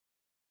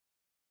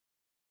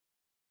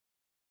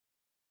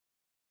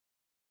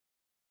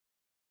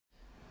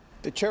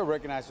The chair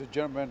recognizes the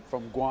gentleman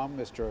from Guam,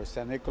 Mr.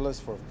 San Nicolas,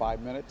 for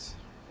 5 minutes.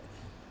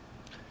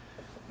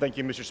 Thank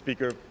you, Mr.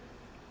 Speaker.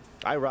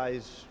 I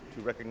rise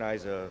to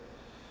recognize a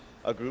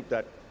group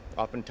that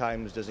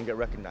oftentimes doesn't get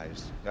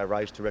recognized. I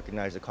rise to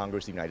recognize the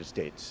Congress of the United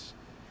States.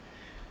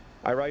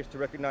 I rise to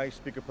recognize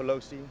Speaker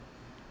Pelosi,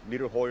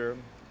 Leader Hoyer,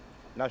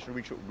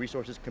 National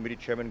Resources Committee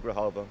Chairman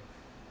Grijalva,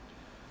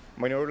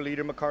 Minority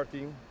Leader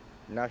McCarthy,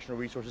 National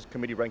Resources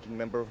Committee Ranking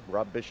Member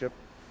Rob Bishop.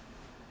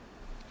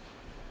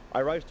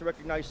 I rise to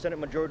recognize Senate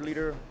Majority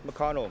Leader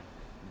McConnell,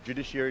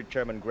 Judiciary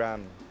Chairman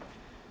Graham,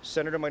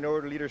 Senator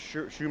Minority Leader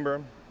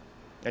Schumer,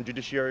 and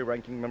Judiciary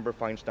Ranking Member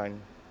Feinstein.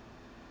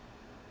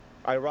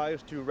 I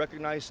rise to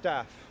recognize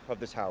staff of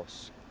this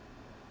House,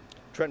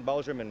 Trent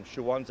Balzerman,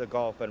 Shawanza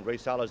Golf, and Ray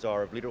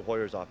Salazar of Leader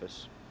Hoyer's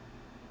office,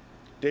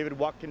 David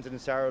Watkins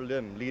and Sarah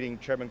Lim leading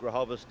Chairman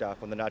Grijalva's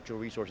staff on the Natural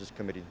Resources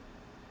Committee,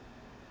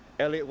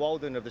 Elliot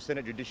Walden of the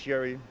Senate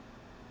Judiciary,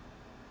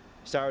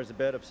 Sarah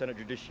Zabed of Senate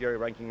Judiciary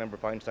Ranking Member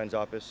Feinstein's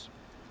office,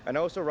 and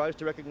I also rise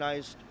to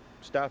recognize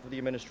staff of the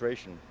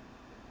administration,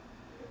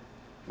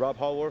 Rob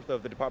Hallworth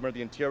of the Department of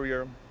the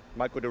Interior,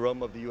 Michael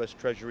DeRome of the U.S.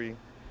 Treasury,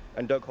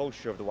 and Doug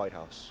Holscher of the White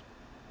House.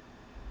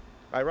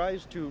 I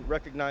rise to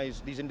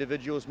recognize these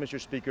individuals, Mr.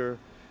 Speaker,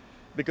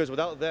 because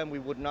without them we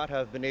would not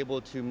have been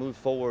able to move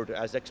forward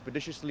as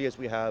expeditiously as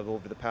we have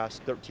over the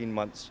past 13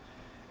 months.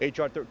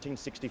 H.R.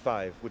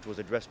 1365, which was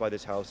addressed by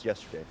this House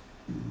yesterday.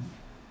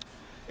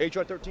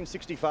 H.R.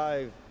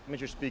 1365,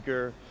 Mr.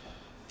 Speaker,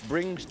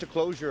 brings to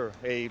closure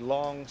a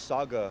long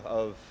saga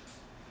of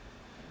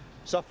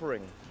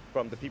suffering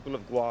from the people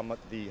of Guam at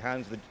the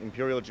hands of the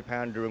Imperial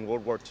Japan during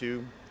World War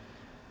II,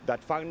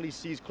 that finally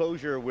sees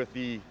closure with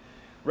the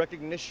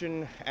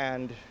recognition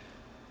and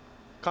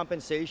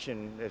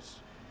compensation,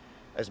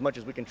 as much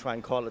as we can try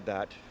and call it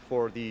that,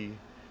 for the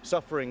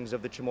sufferings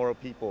of the Chamorro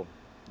people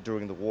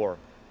during the war.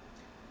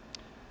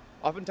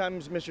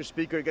 Oftentimes, Mr.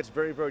 Speaker, it gets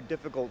very, very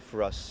difficult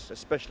for us,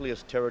 especially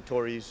as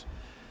territories,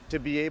 to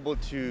be able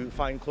to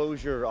find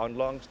closure on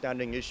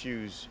long-standing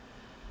issues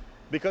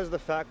because of the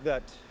fact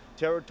that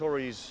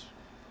territories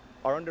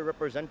are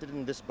underrepresented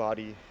in this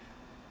body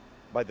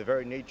by the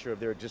very nature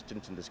of their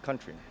existence in this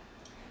country.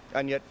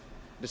 And yet,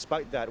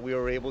 despite that, we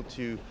were able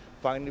to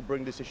finally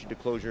bring this issue to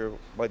closure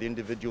by the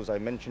individuals I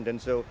mentioned. And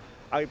so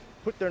I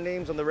put their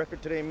names on the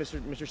record today,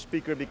 Mr.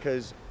 Speaker,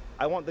 because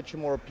I want the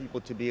Chamorro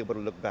people to be able to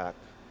look back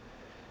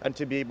and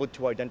to be able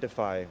to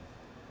identify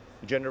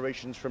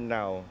generations from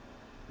now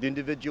the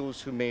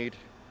individuals who made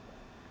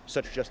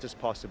such justice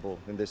possible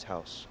in this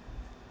House.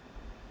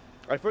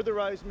 I further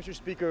rise, Mr.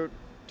 Speaker,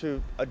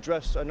 to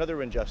address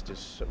another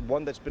injustice,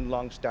 one that's been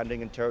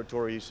long-standing in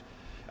territories,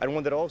 and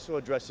one that also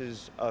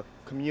addresses a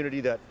community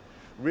that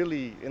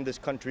really in this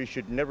country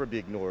should never be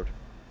ignored.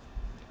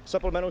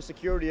 Supplemental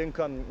security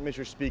income,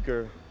 Mr.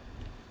 Speaker,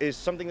 is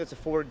something that's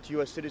afforded to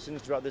U.S.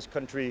 citizens throughout this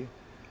country,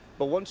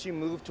 but once you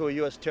move to a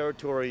U.S.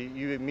 territory,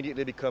 you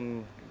immediately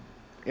become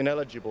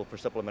ineligible for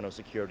supplemental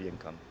security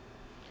income.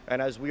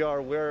 And as we are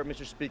aware,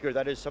 Mr. Speaker,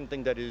 that is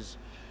something that is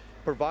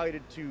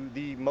provided to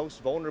the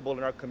most vulnerable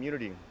in our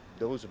community,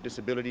 those with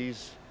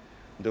disabilities,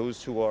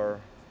 those who are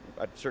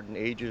at certain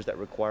ages that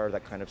require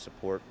that kind of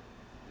support.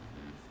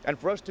 And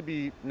for us to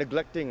be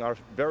neglecting our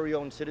very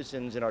own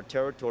citizens in our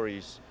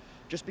territories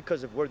just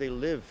because of where they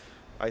live,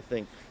 I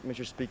think,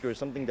 Mr. Speaker, is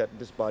something that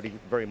this body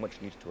very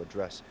much needs to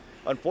address.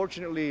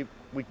 Unfortunately,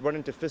 we run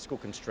into fiscal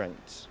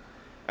constraints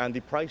and the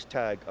price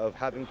tag of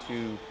having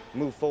to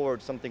move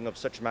forward something of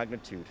such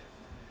magnitude.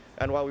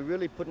 And while we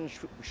really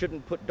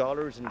shouldn't put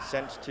dollars and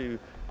cents to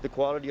the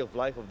quality of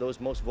life of those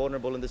most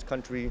vulnerable in this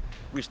country,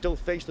 we still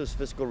face those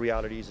fiscal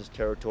realities as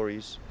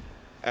territories,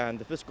 and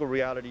the fiscal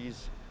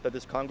realities that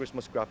this Congress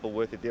must grapple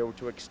with if they were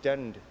to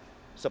extend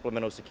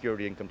supplemental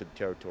security income to the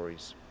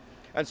territories.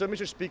 And so,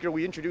 Mr. Speaker,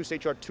 we introduced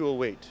H.R.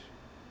 208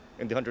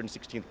 in the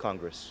 116th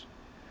Congress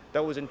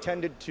that was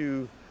intended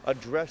to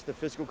address the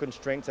fiscal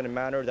constraints in a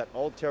manner that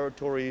all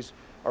territories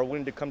are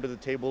willing to come to the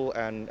table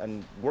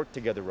and work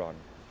together on.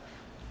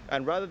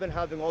 And rather than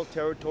having all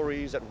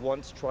territories at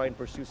once try and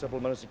pursue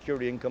supplemental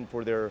security income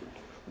for their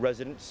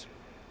residents,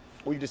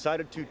 we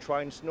decided to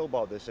try and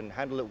snowball this and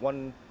handle it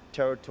one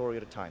territory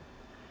at a time.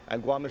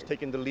 And Guam has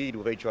taken the lead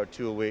with H.R.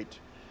 208,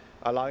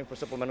 allowing for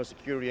supplemental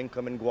security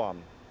income in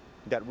Guam,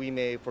 that we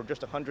may, for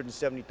just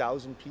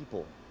 170,000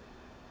 people,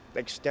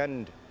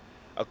 extend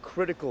a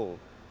critical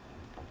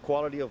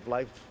quality of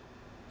life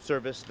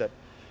service that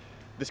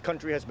this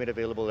country has made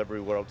available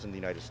everywhere else in the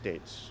United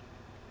States.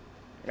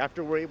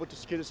 After we're able to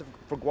secure this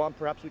for Guam,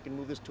 perhaps we can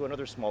move this to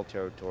another small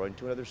territory, and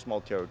to another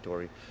small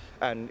territory,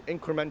 and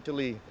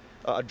incrementally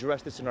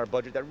address this in our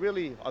budget that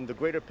really, on the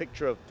greater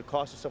picture of the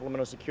cost of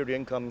supplemental security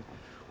income,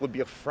 would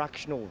be a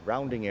fractional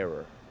rounding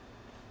error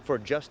for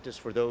justice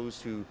for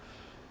those who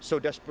so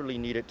desperately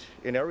need it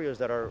in areas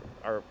that are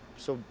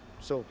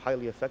so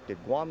highly affected.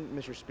 Guam,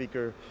 Mr.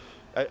 Speaker,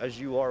 as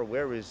you are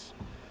aware, is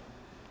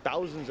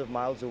thousands of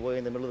miles away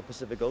in the middle of the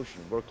Pacific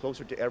Ocean. We're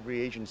closer to every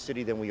Asian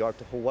city than we are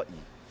to Hawaii.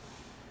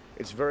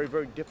 It's very,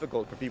 very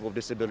difficult for people with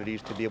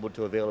disabilities to be able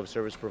to avail of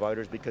service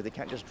providers because they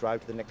can't just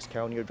drive to the next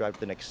county or drive to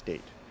the next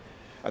state.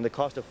 And the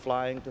cost of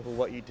flying to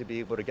Hawaii to be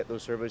able to get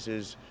those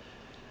services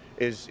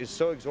is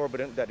so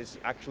exorbitant that it's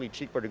actually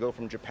cheaper to go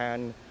from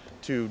Japan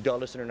to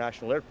Dulles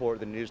International Airport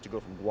than it is to go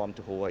from Guam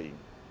to Hawaii.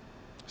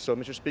 So,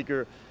 Mr.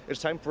 Speaker,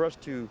 it's time for us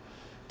to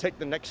take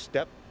the next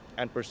step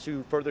and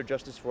pursue further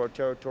justice for our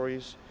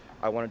territories.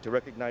 I wanted to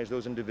recognize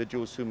those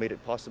individuals who made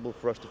it possible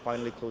for us to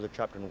finally close a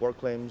chapter in war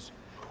claims.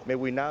 May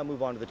we now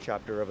move on to the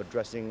chapter of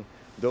addressing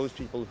those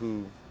people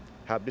who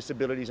have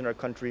disabilities in our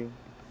country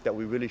that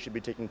we really should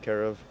be taking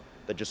care of,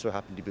 that just so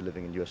happen to be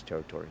living in U.S.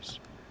 territories.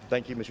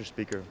 Thank you, Mr.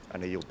 Speaker,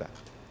 and I yield back.